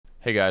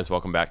Hey guys,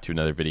 welcome back to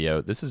another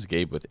video. This is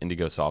Gabe with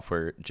Indigo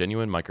Software,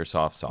 genuine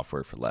Microsoft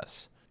software for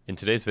less. In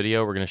today's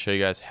video, we're going to show you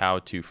guys how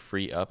to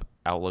free up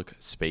Outlook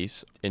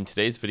space. In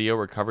today's video,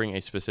 we're covering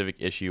a specific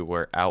issue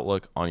where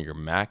Outlook on your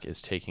Mac is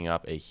taking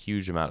up a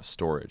huge amount of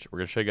storage. We're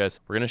going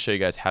to show you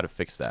guys how to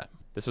fix that.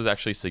 This was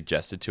actually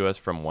suggested to us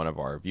from one of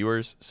our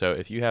viewers, so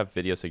if you have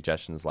video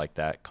suggestions like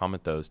that,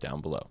 comment those down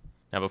below.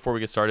 Now, before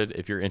we get started,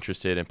 if you're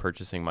interested in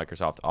purchasing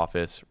Microsoft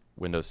Office,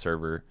 Windows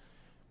Server,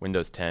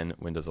 Windows 10,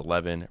 Windows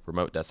 11,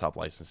 remote desktop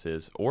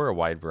licenses, or a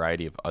wide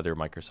variety of other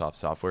Microsoft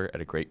software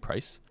at a great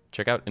price,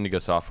 check out Indigo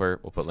Software.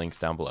 We'll put links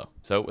down below.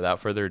 So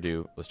without further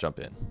ado, let's jump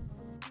in.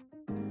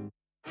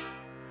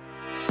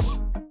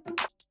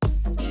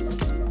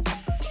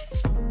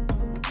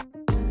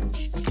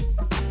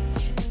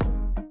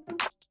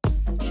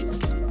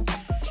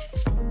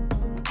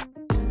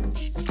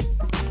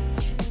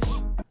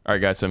 All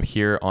right guys, so I'm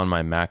here on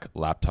my Mac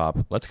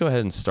laptop. Let's go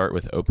ahead and start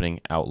with opening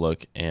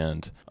Outlook,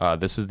 and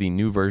this is the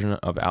new version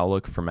of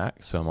Outlook for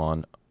Mac. So I'm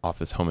on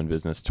Office Home and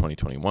Business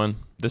 2021.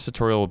 This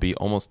tutorial will be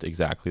almost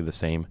exactly the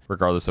same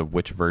regardless of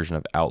which version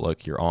of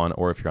Outlook you're on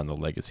or if you're on the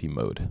legacy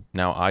mode.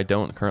 Now, I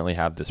don't currently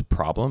have this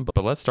problem,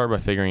 but let's start by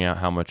figuring out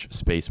how much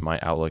space my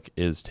Outlook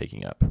is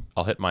taking up.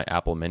 I'll hit my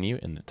Apple menu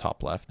in the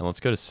top left, and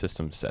let's go to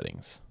System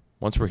Settings.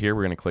 Once we're here,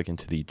 we're going to click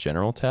into the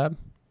General tab,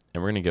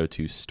 and we're going to go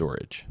to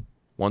Storage.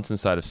 Once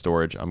inside of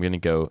storage, I'm going to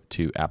go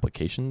to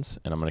applications,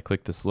 and I'm going to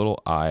click this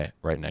little I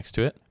right next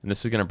to it. And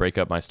this is going to break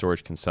up my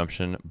storage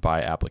consumption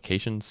by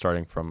application,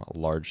 starting from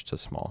large to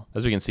small.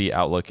 As we can see,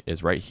 Outlook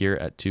is right here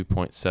at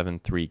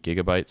 2.73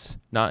 gigabytes.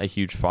 Not a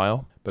huge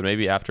file, but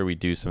maybe after we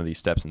do some of these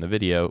steps in the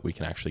video, we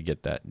can actually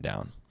get that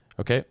down.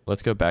 Okay,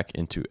 let's go back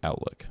into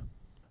Outlook.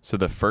 So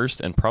the first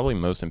and probably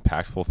most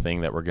impactful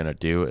thing that we're going to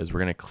do is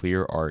we're going to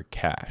clear our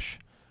cache.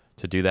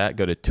 To do that,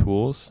 go to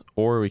Tools,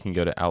 or we can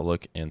go to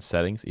Outlook and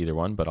Settings, either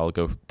one, but I'll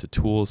go to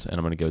Tools and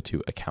I'm going to go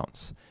to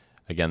Accounts.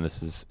 Again,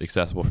 this is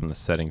accessible from the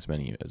Settings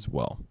menu as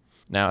well.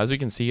 Now, as we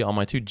can see on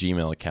my two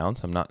Gmail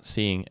accounts, I'm not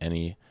seeing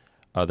any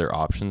other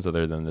options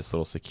other than this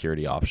little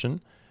security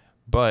option.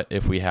 But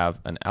if we have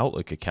an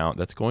Outlook account,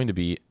 that's going to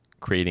be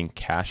creating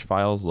cache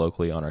files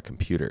locally on our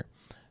computer.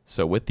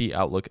 So with the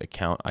Outlook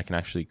account, I can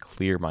actually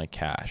clear my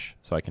cache.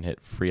 So I can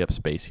hit free up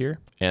space here,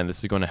 and this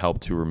is going to help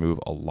to remove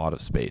a lot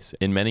of space.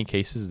 In many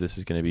cases, this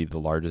is going to be the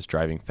largest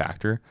driving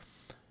factor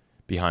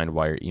behind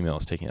why your email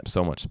is taking up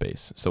so much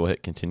space. So we'll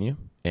hit continue,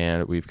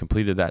 and we've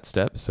completed that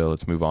step. So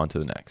let's move on to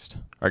the next.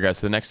 All right guys,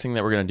 so the next thing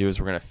that we're going to do is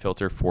we're going to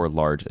filter for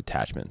large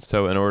attachments.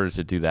 So in order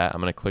to do that,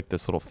 I'm going to click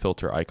this little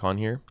filter icon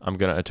here. I'm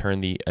going to turn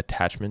the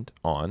attachment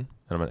on, and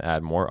I'm going to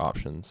add more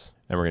options,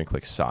 and we're going to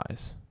click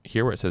size.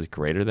 Here where it says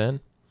greater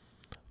than,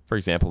 for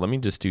example, let me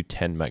just do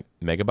 10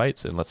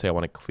 megabytes, and let's say I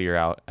want to clear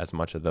out as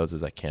much of those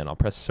as I can. I'll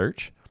press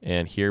search,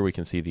 and here we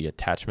can see the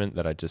attachment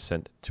that I just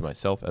sent to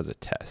myself as a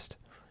test.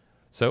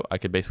 So I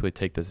could basically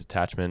take this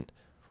attachment,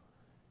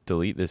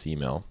 delete this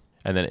email,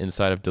 and then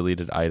inside of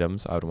deleted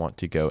items, I would want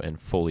to go and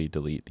fully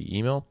delete the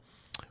email,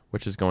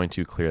 which is going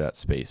to clear that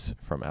space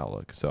from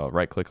Outlook. So I'll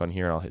right click on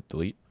here, and I'll hit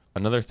delete.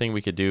 Another thing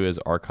we could do is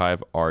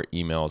archive our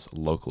emails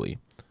locally.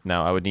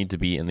 Now, I would need to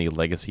be in the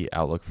legacy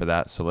Outlook for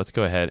that, so let's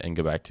go ahead and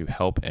go back to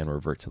Help and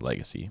revert to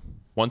Legacy.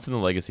 Once in the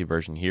legacy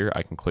version here,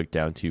 I can click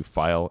down to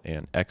File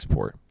and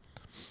Export.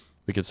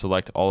 We could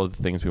select all of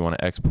the things we want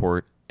to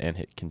export and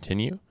hit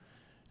Continue,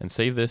 and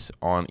save this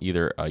on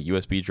either a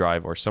USB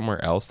drive or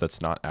somewhere else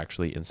that's not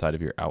actually inside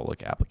of your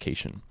Outlook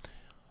application.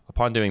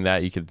 Upon doing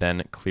that, you could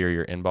then clear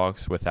your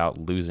inbox without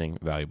losing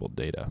valuable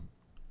data.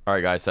 All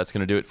right, guys, that's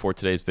going to do it for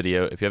today's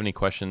video. If you have any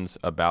questions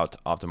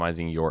about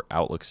optimizing your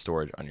Outlook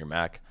storage on your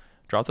Mac,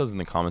 drop those in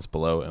the comments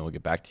below and we'll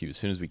get back to you as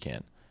soon as we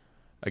can.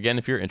 Again,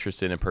 if you're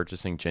interested in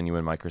purchasing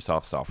genuine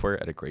Microsoft software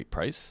at a great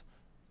price,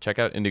 check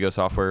out Indigo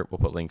Software. We'll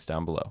put links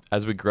down below.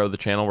 As we grow the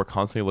channel, we're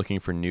constantly looking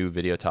for new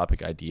video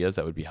topic ideas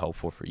that would be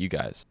helpful for you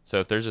guys.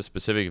 So if there's a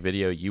specific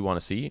video you want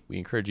to see, we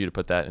encourage you to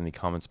put that in the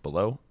comments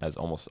below, as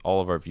almost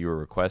all of our viewer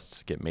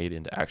requests get made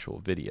into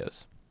actual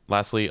videos.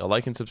 Lastly, a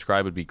like and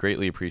subscribe would be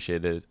greatly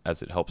appreciated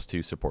as it helps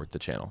to support the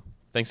channel.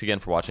 Thanks again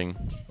for watching.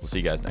 We'll see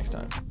you guys next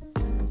time.